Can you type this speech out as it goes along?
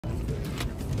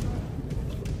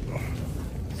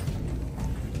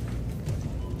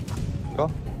Go.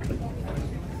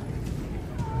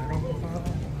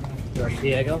 You ready,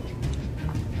 Diego?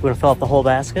 We're gonna fill up the whole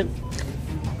basket.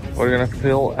 We're gonna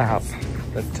fill up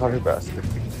the entire basket.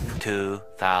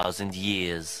 2,000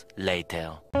 years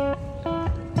later.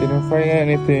 Didn't find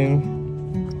anything.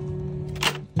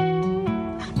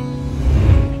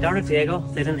 Darn it, Diego.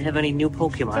 They didn't have any new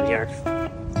Pokemon here.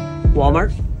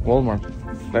 Walmart? Walmart.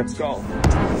 Let's go.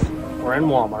 We're in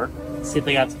Walmart. Let's see if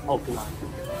they got some Pokemon.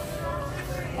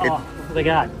 Oh, look what they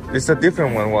got. It's a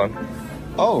different one.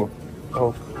 Oh.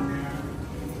 Oh.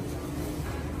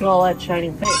 Look at all that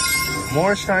Shining Face.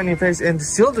 More Shiny Face and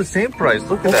still the same price.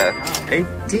 Look at that.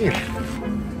 18.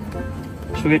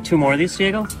 Should we get 2 more of these,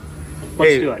 Diego?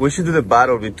 Let's do it. We should do the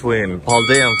battle between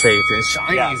Paldean Fate and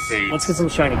Shiny Fate. Let's get some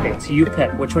Shiny Fates. You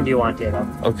pick. Which one do you want, Diego?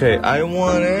 Okay, I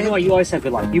want it. You know what? You always have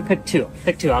good luck. You pick 2.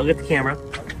 Pick 2. I'll get the camera.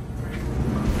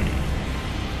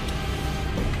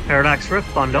 Paradox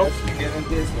Rift bundle.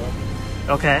 This one.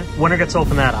 Okay. Winner gets to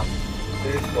open that up.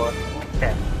 This one.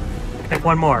 Okay. Pick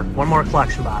one more. One more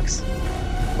collection box.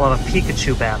 We'll have a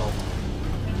Pikachu battle.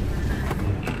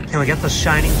 Can we get the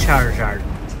Shining Charizard?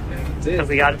 Have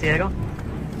we got it, Diego?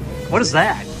 What is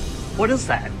that? What is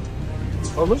that?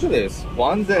 Oh, look at this.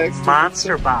 One deck.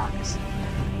 Monster box.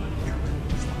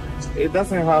 It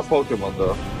doesn't have Pokemon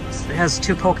though. It has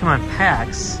 2 Pokemon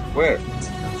packs. Where?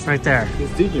 Right there.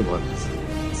 It's Digimon.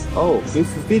 Oh, this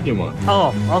is Digimon.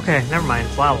 Oh, okay. Never mind.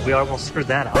 Wow, we almost screwed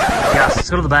that up. Yes, let's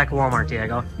go to the back of Walmart,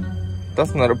 Diego.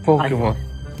 That's not a Pokemon.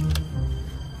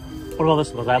 What about this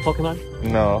one? Was that a Pokemon?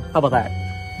 No. How about that?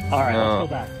 Alright, No. let's go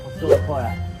back. Let's fill the toy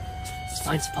out.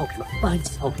 Find some Pokemon. Find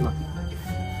some Pokemon.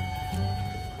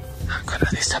 I'm gonna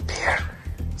disappear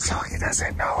so he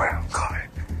doesn't know where I'm going.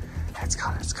 Let's go,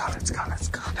 let's go, let's go, let's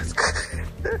go, let's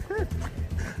go.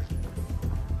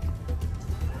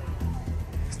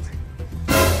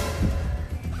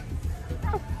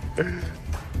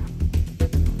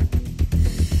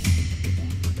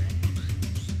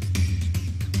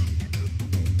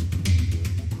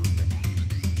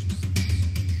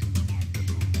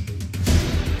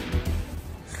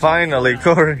 Finally,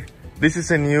 Corey. This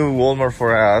is a new Walmart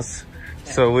for us.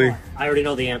 So we... I already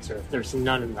know the answer. There's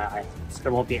none in the aisle.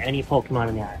 There won't be any Pokemon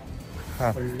in the aisle.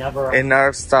 Huh. We're never... In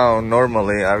our town,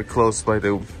 normally are close by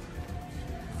the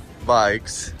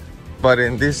bikes. But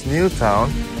in this new town,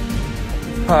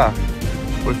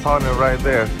 we found it right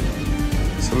there.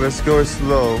 So let's go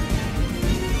slow.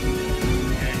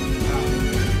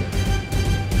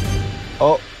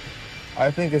 Oh,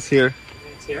 I think it's here.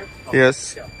 It's here? Okay,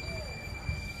 Yes. let's go.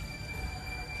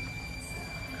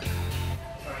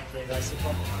 Alright, there you guys see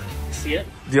Pokemon. You see it?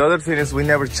 The other thing is we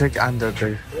never check under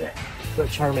there. Yeah. Go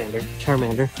Charmander.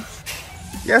 Charmander.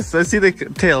 Yes, I see the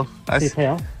tail. I See the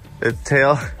tail? the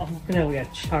tail. Oh, look at that. We got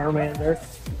Charmander.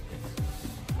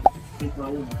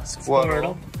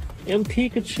 Squirtle. And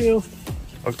Pikachu.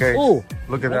 Okay. Oh,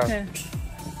 Look at okay.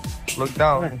 that. Look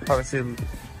down. Okay. Probably see.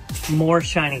 More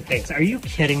Shining Fates. Are you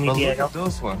kidding me, But look Diego? at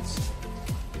those ones.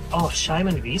 Oh,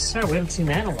 Shyman V-Star? We haven't seen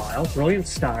that in a while. Brilliant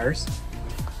Stars.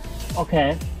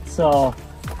 Okay, so...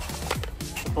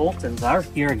 Boltons are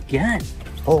here again.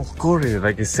 Oh, Corey,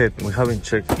 like I said, we haven't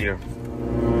checked here.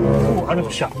 Oh, under the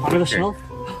shelf. Under the shelf?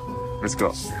 Let's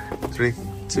go. 3,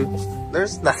 2.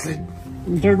 There's nothing.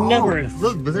 They're never...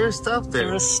 Look, but there's stuff there.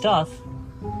 There is stuff.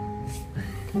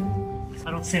 I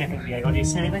don't see anything, Diego. Do you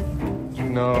see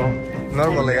anything? No.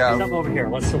 Normally, Stuff over here.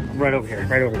 Let's look right over here.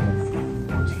 Right over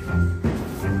here.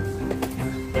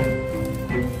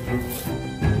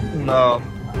 No.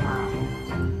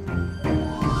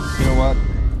 You know what?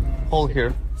 Hold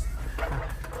here.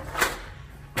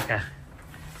 Okay.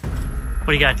 What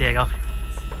do you got, Diego?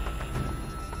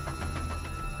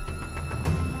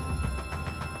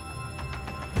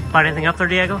 Find anything up there,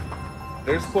 Diego?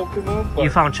 There's Pokemon, but... You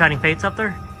found Shining Fates up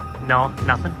there? No,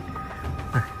 nothing.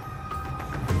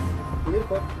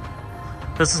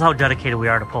 This is how dedicated we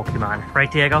are to Pokemon.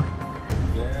 Right, Diego?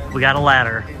 Yeah. We got a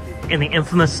ladder in the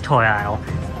infamous toy aisle.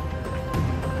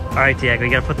 Alright, Diego,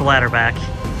 you gotta put the ladder back.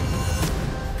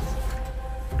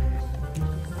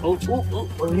 Oh, what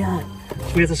do we got?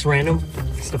 Should we get this random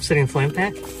Obsidian Flame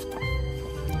Pack?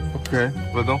 Okay,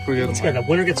 but don't forget Let's get the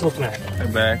winner gets open back. my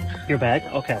bag. Your bag?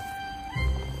 Okay.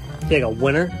 Diego,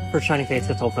 winner for Shining Fates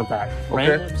gets open back. Okay.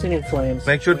 Random Obsidian Flames.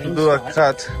 Make sure to do a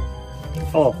cut.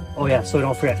 Oh yeah, so we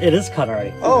don't forget. It is cut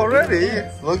already. Oh, already?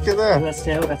 Look at And that. that's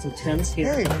Diego, we got some tins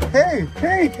here. Hey.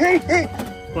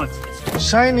 What?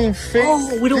 Shining Fates.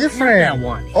 Oh, we don't different. have that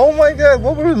one. Oh my god,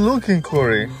 what were you looking,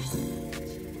 Corey?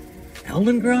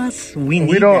 Elden Grass? We need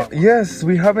We don't. that one. Yes,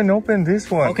 we haven't opened this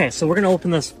one. Okay, so we're gonna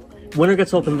open this Winner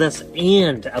gets to open this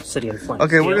and Obsidian Flame.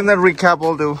 Okay, we're gonna recap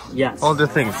all the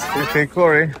things. Okay,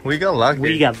 Corey, we got lucky.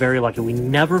 We got very lucky. We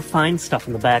never find stuff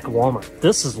in the back of Walmart.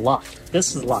 This is luck.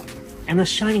 This is luck. And the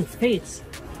Shining Fates,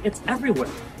 it's everywhere.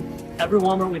 Every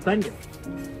Walmart we've been to.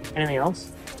 Anything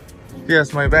else?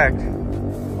 Yes, my bag.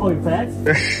 Oh, your bag?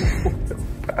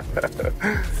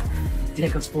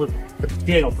 Diego's blue.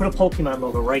 Diego, put a Pokemon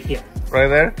logo right here. Right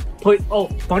there? Put,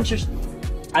 bunch of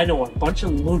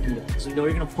Lugia. Because we know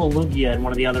you're going to pull Lugia in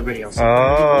one of the other videos. So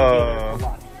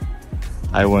oh.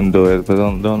 I won't do it, but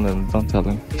don't tell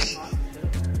him.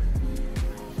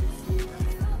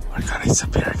 We're gonna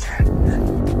disappear again.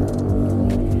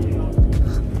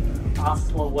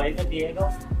 Hasta luego,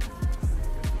 Diego.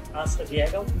 Hasta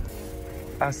Diego.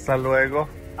 Hasta luego.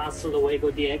 Hasta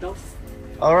luego, Diego.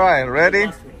 Alright, ready?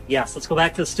 Yes, let's go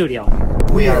back to the studio.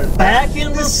 We are back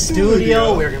in the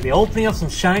studio. We're going to be opening up some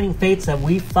Shining Fates that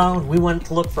we found. We went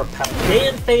to look for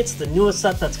Paldean Fates, the newest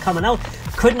set that's coming out.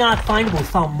 Could not find it, but we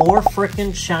found more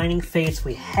frickin' Shining Fates.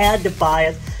 We had to buy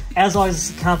it. As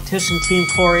always, it's a competition, Team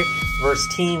Corey versus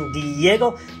Team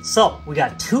Diego. So, we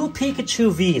got 2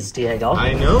 Pikachu Vs, Diego.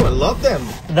 I know, I love them.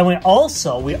 And then we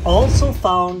also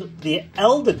found the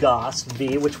Eldegoss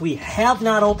V, which we have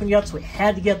not opened yet, so we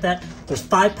had to get that. There's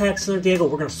 5 packs in there, Diego.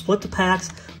 We're going to split the packs.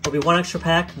 There'll be 1 extra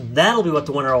pack. That'll be what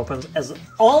the winner opens. As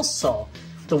also,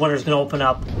 the winner's going to open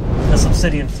up this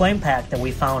Obsidian Flame pack that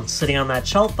we found sitting on that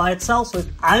shelf by itself. So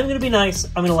I'm going to be nice.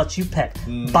 I'm going to let you pick.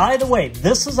 By the way,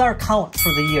 this is our count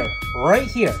for the year. Right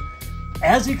here.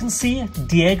 As you can see,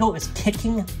 Diego is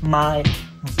kicking my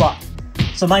butt.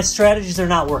 So my strategies are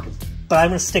not working. But I'm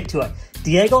going to stick to it.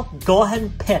 Diego, go ahead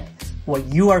and pick what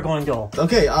you are going to open.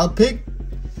 Okay, I'll pick.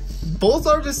 Both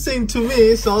are the same to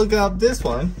me, so I'll grab this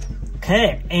one.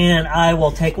 Okay, and I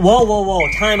will take... Whoa.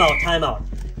 Time out.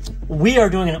 We are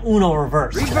doing an Uno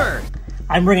reverse.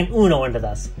 I'm bringing Uno into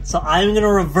this. So I'm going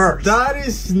to reverse. That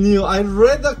is new. I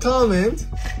read the comment.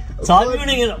 So I'm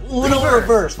doing an Uno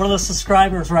reverse. One of the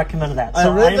subscribers recommended that.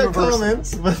 So I read the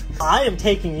comments. But I am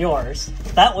taking yours.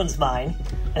 That one's mine.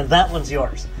 And that one's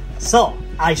yours. So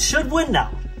I should win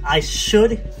now.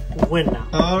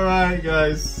 Alright,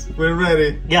 guys. We're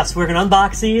ready. Yes, we're going to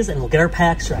unbox these and we'll get our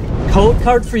packs ready. Code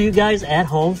card for you guys at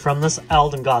home from this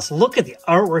Eldegoss. Look at the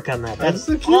artwork on that. That's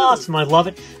so cute. Awesome. I love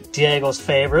it. Diego's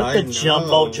favorite. The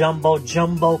jumbo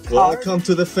card. Welcome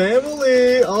to the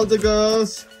family,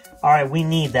 Eldegoss. Alright, we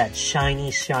need that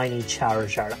shiny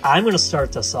Charizard. I'm going to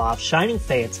start this off. Shining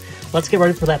Fates. Let's get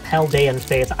ready for that Paldean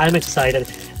Fates. I'm excited.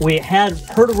 We had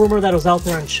heard a rumor that it was out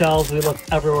there on shelves. We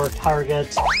looked everywhere. Target,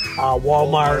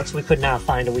 Walmart. We could not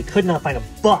find it.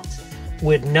 But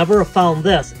we'd never have found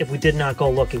this if we did not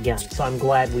go look again. So I'm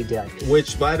glad we did.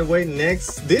 Which, by the way,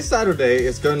 this Saturday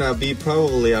is going to be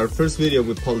probably our first video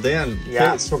with Paldean.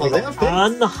 Yes, we're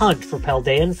on the hunt for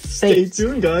Paldean Fates. Stay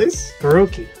tuned, guys.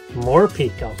 Grookey,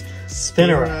 Morpeko,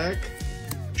 Spinnerack,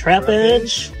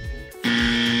 Trapinch,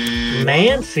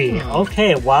 Manphy.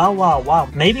 Okay, wow.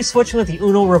 Maybe switching with the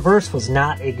Uno reverse was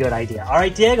not a good idea. All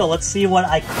right, Diego, let's see what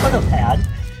I could have had.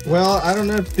 Well, I don't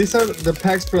know. These are the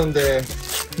packs from the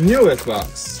newest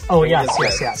box. Oh, yes.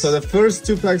 So the first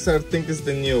 2 packs, I think, is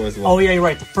the newest one. Oh, yeah, you're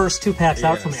right. The first 2 packs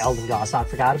out from the Eldegoss. I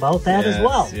forgot about that as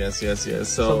well. Yes.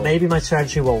 So maybe my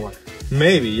strategy will work.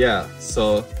 Maybe, yeah.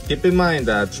 So keep in mind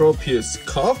that Tropius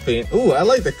Coffin. Ooh, I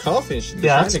like the Coffin. The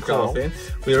shiny Coffin.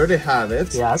 We already have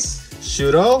it. Yes.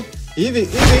 Shuro, Eevee.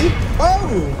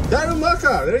 Oh,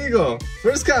 Darumaka. There you go.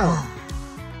 First count.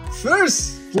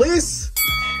 First, please.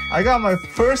 I got my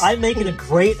first. I'm making a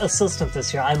great assistant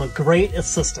this year. I'm a great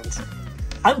assistant.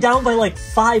 I'm down by like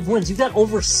 5 wins. You've got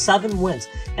over 7 wins.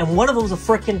 And one of them was a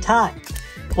freaking tie.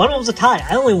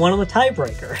 I only won on the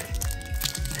tiebreaker.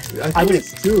 I think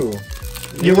it's 2.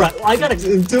 You're right. I got in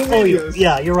 2 videos.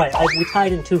 Yeah, you're right. We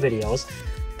tied in 2 videos.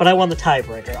 But I won the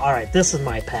tiebreaker. All right, this is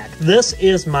my pack.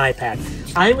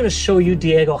 I'm going to show you,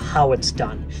 Diego, how it's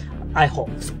done. I hope.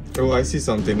 Oh, I see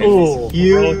something. Ooh,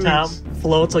 huge.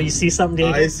 Float. So you see something,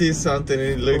 Diego? I see something.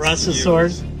 It looks Russian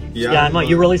sword. Yeah,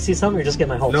 you really see something? Or just get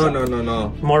my hopes up?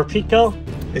 No. Morpeko.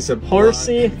 It's a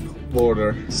Horsey.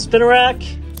 Border. Spinnerack.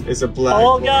 It's a black.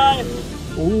 All guy.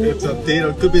 Ooh. It's a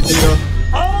Dino. Could be Dino.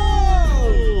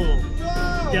 Oh!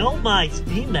 Wow. Don't mind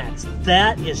VMAX.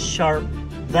 That is sharp.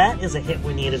 That is a hit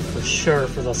we needed for sure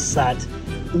for the set.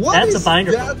 That's a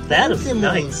binder. That is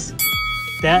nice.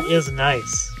 That is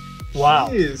nice. Wow.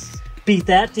 Jeez. Beat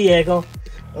that, Diego.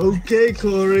 Okay,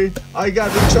 Corey. I got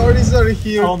the Charizard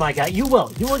here. Oh my god, you will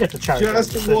get the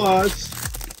Charizard. Just watch.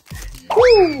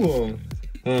 Woo!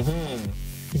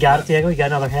 You got it, Diego? You got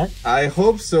another hit? I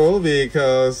hope so,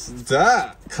 because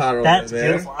that card That's over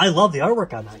there beautiful. I love the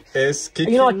artwork on that. is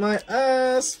kicking my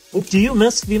ass. Do you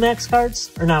miss VMAX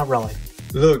cards or not really?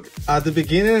 Look, at the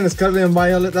beginning in Scarlet and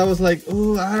Violet, I was like,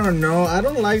 oh, I don't know. I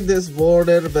don't like this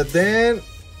border, but then,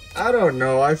 I don't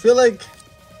know. I feel like,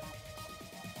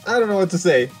 I don't know what to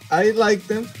say. I like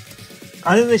them.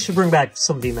 I think they should bring back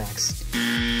some VMAX.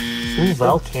 Ooh,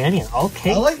 Volcanion.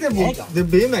 Okay. I like the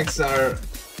BMX are,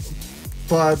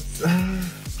 but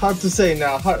hard to say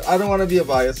now. I don't want to be a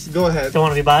bias. Go ahead. Don't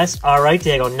want to be biased? All right,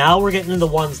 Diego. Now we're getting into the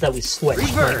ones that we switched.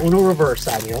 Reverse. Uno reverse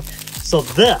on you. So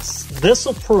this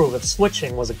will prove if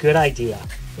switching was a good idea.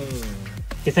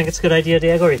 You think it's a good idea,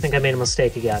 Diego, or you think I made a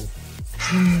mistake again?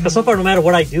 Because so far, no matter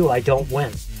what I do, I don't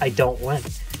win. I don't win.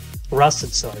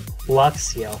 Rusted Sword,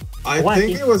 Luxio. I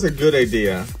think it was a good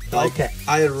idea. Like, okay.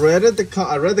 I read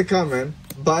the comment,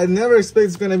 but I never expect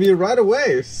it's gonna be right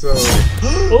away. So.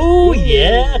 Oh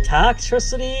yeah,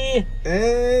 Toxtricity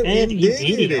and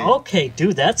ED. Okay,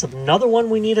 dude, that's another one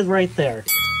we needed right there.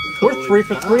 We're 3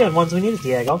 for 3 on ones we needed,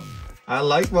 Diego. I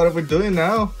like what we're doing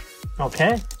now.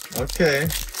 Okay. Okay.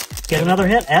 Get another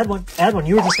hit. Add one. Add one.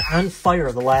 You were just on fire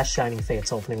the last Shining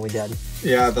Fates opening we did.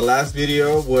 Yeah, the last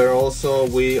video where also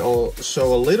we all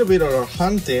show a little bit of our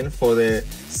hunting for the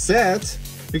set,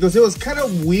 because it was kind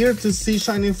of weird to see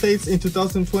Shining Fates in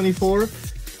 2024.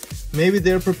 Maybe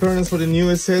they're preparing us for the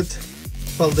newest set,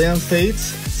 Paldean Fates.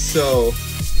 So,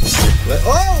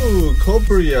 oh,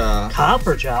 Copperia.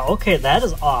 Copperjaw. Okay, that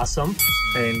is awesome.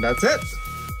 And that's it.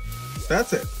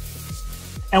 That's it.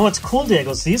 And what's cool,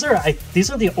 Diego, is these are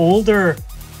the older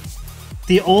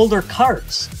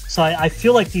cards. So I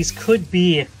feel like these could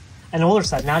be an older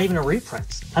set, not even a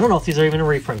reprint. I don't know if these are even a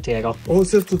reprint, Diego. Oh, it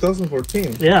says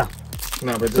 2014. Yeah.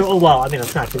 No, but So, well, I mean,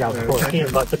 it's not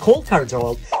 2014, but the code cards are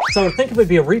old. So I would think it would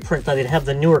be a reprint that they'd have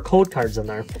the newer code cards in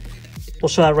there. We'll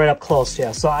show that right up close,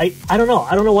 yeah. So I don't know.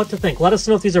 I don't know what to think. Let us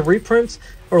know if these are reprints,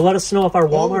 or let us know if our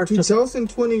Walmart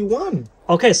 2021.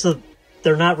 Okay, so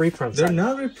they're not reprints. They're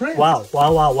not reprints. Wow.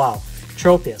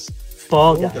 Tropius,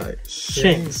 Fall Guy,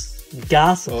 Shinx,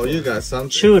 Gossip. Oh, you got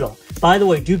something. Choodle. By the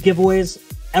way, do giveaways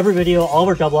every video, all of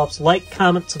our double ups. Like,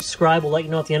 comment, subscribe. We'll let you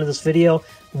know at the end of this video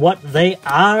what they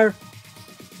are.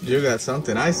 You got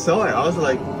something. I saw it. I was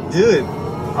like, dude.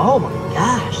 Oh my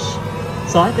gosh.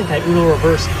 So I think I Uno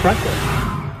reversed correctly.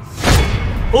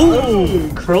 Ooh,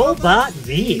 Crowbot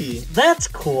V. That's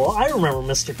cool. I remember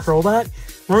Mr. Crowbot.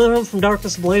 Remember him from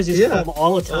Darkness Ablaze? You used to call him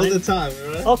all the time. All the time,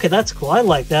 right? Okay, that's cool. I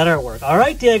like that artwork. All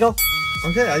right, Diego.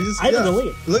 Okay, I did the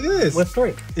lead. Look at this. With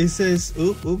 3. It says,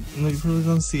 oop. No, you probably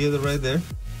don't see it right there.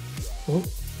 Oop.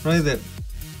 Right there.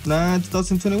 Nah,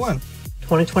 2021.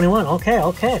 2021.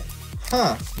 Okay.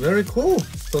 Huh, very cool.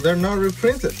 So they're not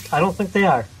reprinted. I don't think they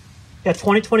are. Yeah,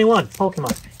 2021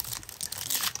 Pokemon.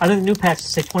 I think the new packs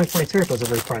say 2023 if it was a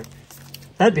reprint.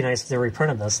 That'd be nice if they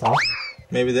reprinted this, though.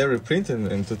 Maybe they're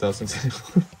reprinted in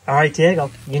 2021. All right,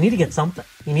 Diego, you need to get something.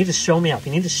 You need to show me up.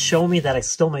 You need to show me that I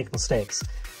still make mistakes.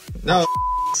 No.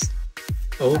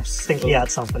 Oops. I think he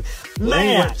had something.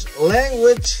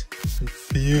 Language.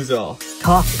 Refusal.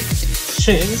 Coffee.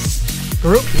 Shinx.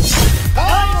 Groupie.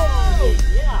 Oh!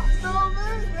 Yeah. No,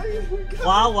 man.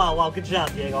 Wow. Good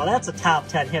job, Diego. That's a top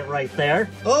 10 hit right there.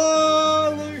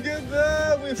 Oh, look at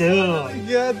that. We finally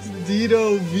got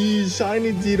Ditto V.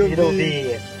 Shiny Ditto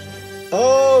V.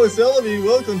 Oh, Celebi,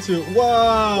 welcome to...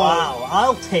 Wow,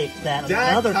 I'll take that.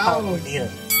 Another card we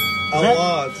needed. A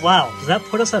lot. Wow, does that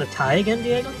put us at a tie again,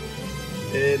 Diego?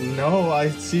 No, I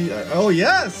see... Oh,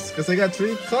 yes, because I got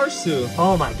 3 cards too.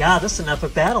 Oh my god, this is an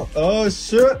epic battle. Oh,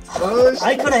 shit.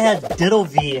 I could have had Ditto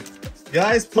V.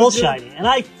 Guys, full shiny, and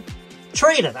I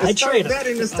traded. Start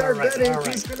betting. This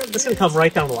is going to come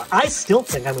right down to one. I still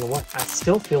think I'm going to win. I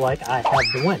still feel like I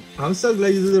have the win. I'm so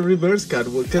glad you did the reverse card,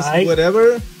 because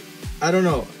whatever... I don't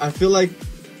know. I feel like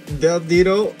that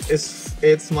Ditto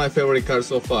it's my favorite card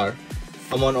so far.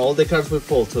 Among all the cards we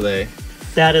pulled today.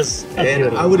 That is a and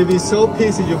beauty. I would be so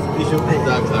pissed if you pulled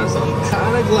that card. So I'm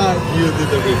kind of glad you did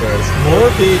the reverse. More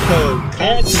people.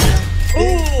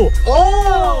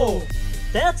 Oh!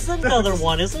 That's another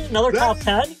one, isn't it? Another top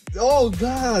 10? Oh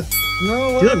god,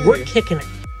 no way. Dude, we're kicking it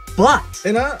butt.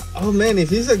 And oh man,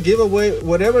 if it's a giveaway,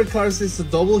 whatever cards is a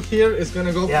double here is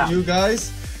gonna go for you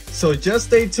guys. So just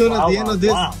stay tuned at the end of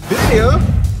this video,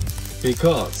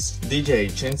 because DJ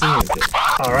changing music.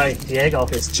 All right, Diego.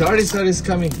 His Charizard is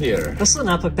coming here. This is an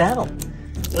epic battle.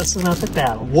 Was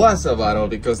a battle,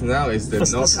 because now it's the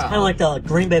knockout. This is kind of like the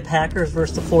Green Bay Packers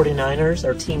versus the 49ers.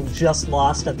 Our team just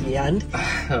lost at the end.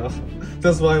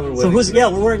 That's why we're winning. So who's, today. yeah,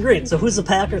 we're wearing green. So who's the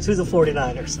Packers? Who's the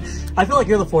 49ers? I feel like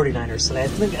you're the 49ers today. I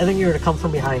think you're going to come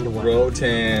from behind to win.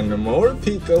 Rotan, more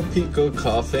Pico,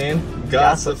 Coffin,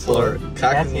 Gossifleur,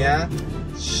 Cacnea,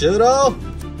 Shuro,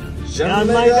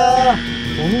 Janmega.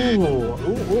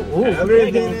 Ooh.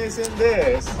 Everything is in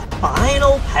this.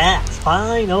 Final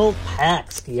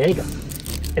packs, Diego.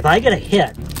 If I get a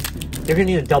hit, you're going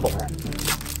to need a double hit.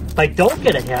 If I don't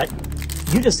get a hit,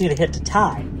 you just need a hit to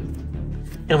tie.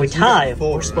 And we tie,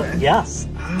 four, we're split. right? Yes.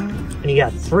 And you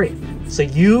got 3. So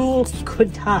you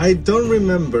could tie. I don't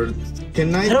remember.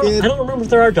 Can I don't get... remember if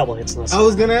there are double hits in this. I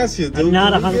was gonna ask you, I'm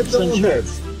not 100% sure.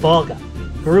 Balga,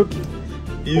 Grookey,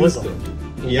 Wizzle,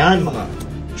 Yanma,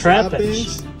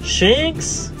 Trapinch,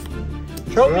 Shanks,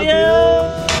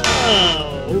 Tropio!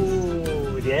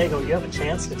 Ooh, Diego, you have a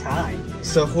chance to tie.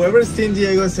 So whoever's Team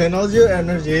Diego, send all your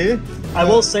energy. I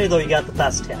will say, though, you got the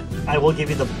best hit. I will give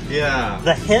you the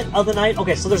hit of the night.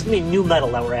 Okay, so there's going to be new metal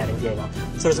that we're adding, Diego.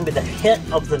 So there's going to be the hit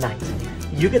of the night.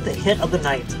 You get the hit of the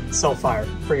night so far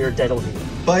for your Diddle Heat.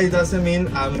 But it doesn't mean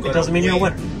I'm going to It doesn't mean you're a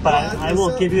winner. But I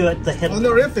will give you the hit.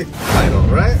 Honorific title,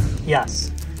 right?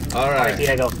 Yes. All right,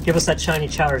 Diego, give us that shiny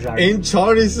Charizard. In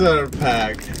Charizard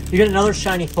pack. You get another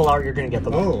shiny full art, you're going to get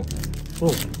the one. Oh.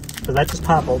 Ooh. Did that just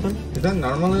pop open? Is that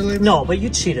normally like that? No, but you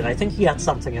cheated. I think you got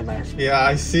something in there. Yeah,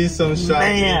 I see some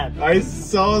shine. Man. I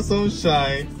saw some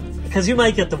shine. Because you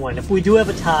might get the win. If we do have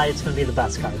a tie, it's going to be the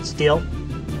best cards. Deal?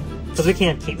 Because we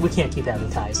can't keep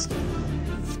having ties.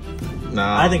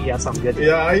 Nah. I think you got something good.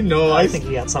 Yeah, I know. I think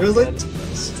you got something good. good.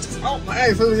 Oh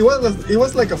man, it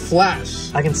was like a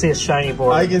flash. I can see a shiny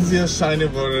board. I can see a shiny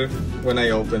board when I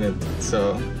open it.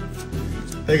 So,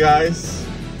 hey guys.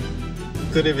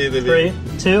 Could it be the 3,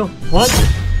 2, 1.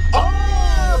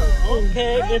 Oh!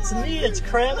 Okay, it's me. It's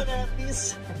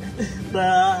Cramonappy's.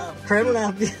 The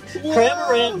Cramorant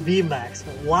VMAX.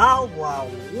 Wow.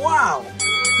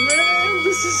 Man,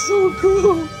 this is so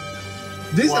cool.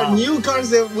 These are new cards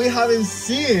that we haven't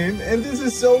seen, and this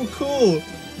is so cool.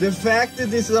 The fact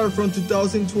that these are from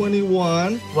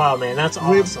 2021. Wow, man, that's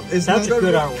awesome. That's a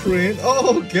good artwork. Print.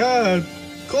 Oh God,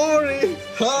 Corey.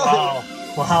 Wow.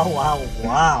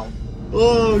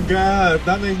 Oh God,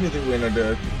 that makes me the winner,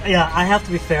 dude. Yeah, I have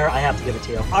to be fair. I have to give it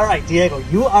to you. All right, Diego,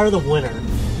 you are the winner.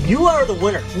 You are the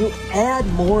winner. Can you add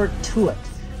more to it?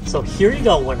 So here you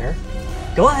go, winner.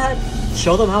 Go ahead.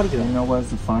 Show them how to do it. You know what's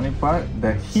the funny part?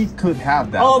 That he could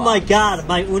have that. Oh box. my God,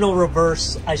 my Uno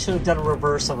reverse. I should have done a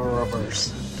reverse of a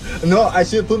reverse. No, I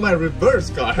should put my reverse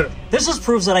card. This just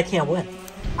proves that I can't win.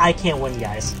 I can't win,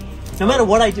 guys. No matter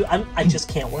what I do, I just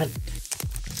can't win.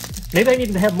 Maybe I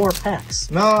need to have more packs.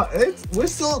 No, we're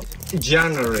still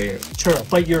January. Sure,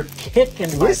 but you're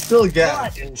kicking. We still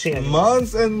get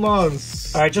months and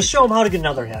months. All right, just show them how to get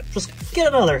another hit. Just get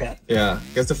another hit. Yeah,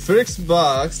 because the first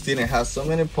box didn't have so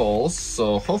many polls,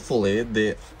 so hopefully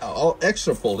the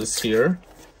extra poll is here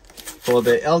for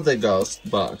the Elder Ghost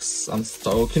box. I'm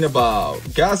talking about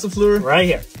Gossifleur. Right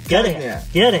here. Get it. Yeah.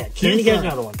 Get it. Can you get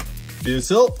another one?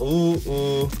 Bucel.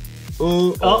 Ooh.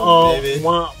 Baby.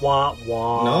 Wah.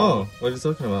 No, what are you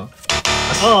talking about?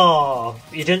 Oh,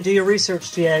 you didn't do your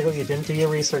research, Diego. You didn't do your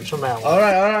research on that one. All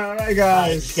right,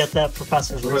 guys. Get that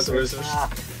professor's research. research.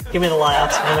 Give me the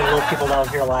laughs. Really little people down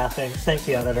here laughing. Thank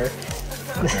you, editor.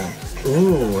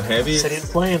 Ooh, heavy. City in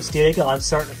Flames, Diego. I'm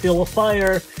starting to feel a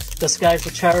fire. This guy's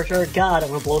the Charizard God. I'm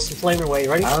going to blow some flame your way.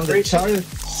 You ready? I'm the Charizard.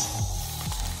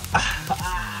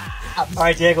 All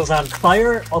right, Diego's on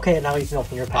fire. Okay, now you can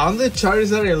open your pack. I'm the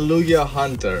Charizard and Lugia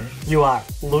Hunter. You are.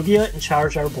 Lugia and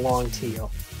Charizard belong to you.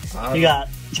 You got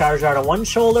Charizard on one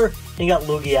shoulder, and you got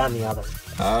Lugia on the other.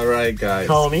 All right, guys.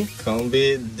 Comey,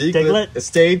 Diglett.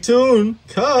 Stay tuned,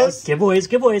 cuz.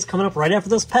 Giveaways coming up right after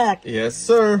this pack. Yes,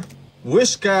 sir.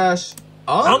 Whiscash.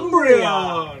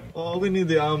 Umbreon. Oh, we need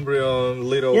the Umbreon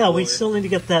little. Yeah, boy. we still need to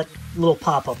get that little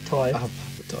pop-up toy.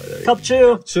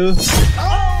 Cupchew.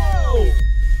 Oh!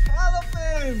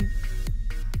 Elephant!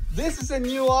 This is a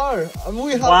new art.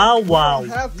 We have, Wow.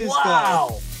 have this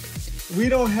card. We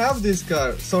don't have this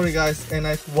card. Sorry, guys.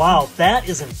 Wow, that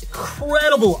is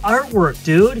incredible artwork,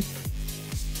 dude.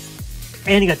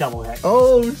 And you got double hit.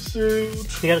 Oh,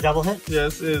 shoot. You got a double hit?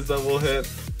 Yes, it is double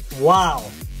hit. Wow.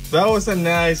 That was a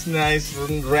nice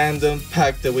random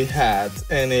pack that we had.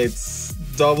 And it's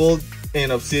doubled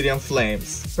in Obsidian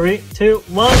Flames. 3, 2,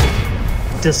 1.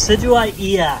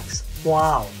 Decidueye EX.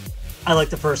 Wow. I like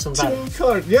the first one better. 2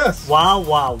 card, yes.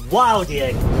 Wow,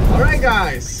 Diego. Alright,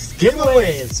 guys.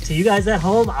 giveaways to you guys at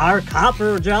home. Our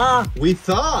Copper Jaw. We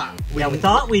thought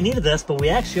we needed this, but we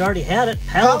actually already had it.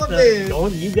 Palafin.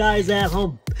 Going to you guys at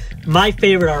home. My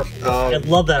favorite art. I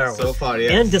love that artwork. So far,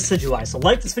 yes. And Decidueye. So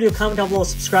like this video, comment down below,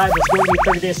 subscribe. Let's go to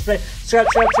 30 days today.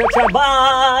 Subscribe.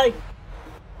 Bye.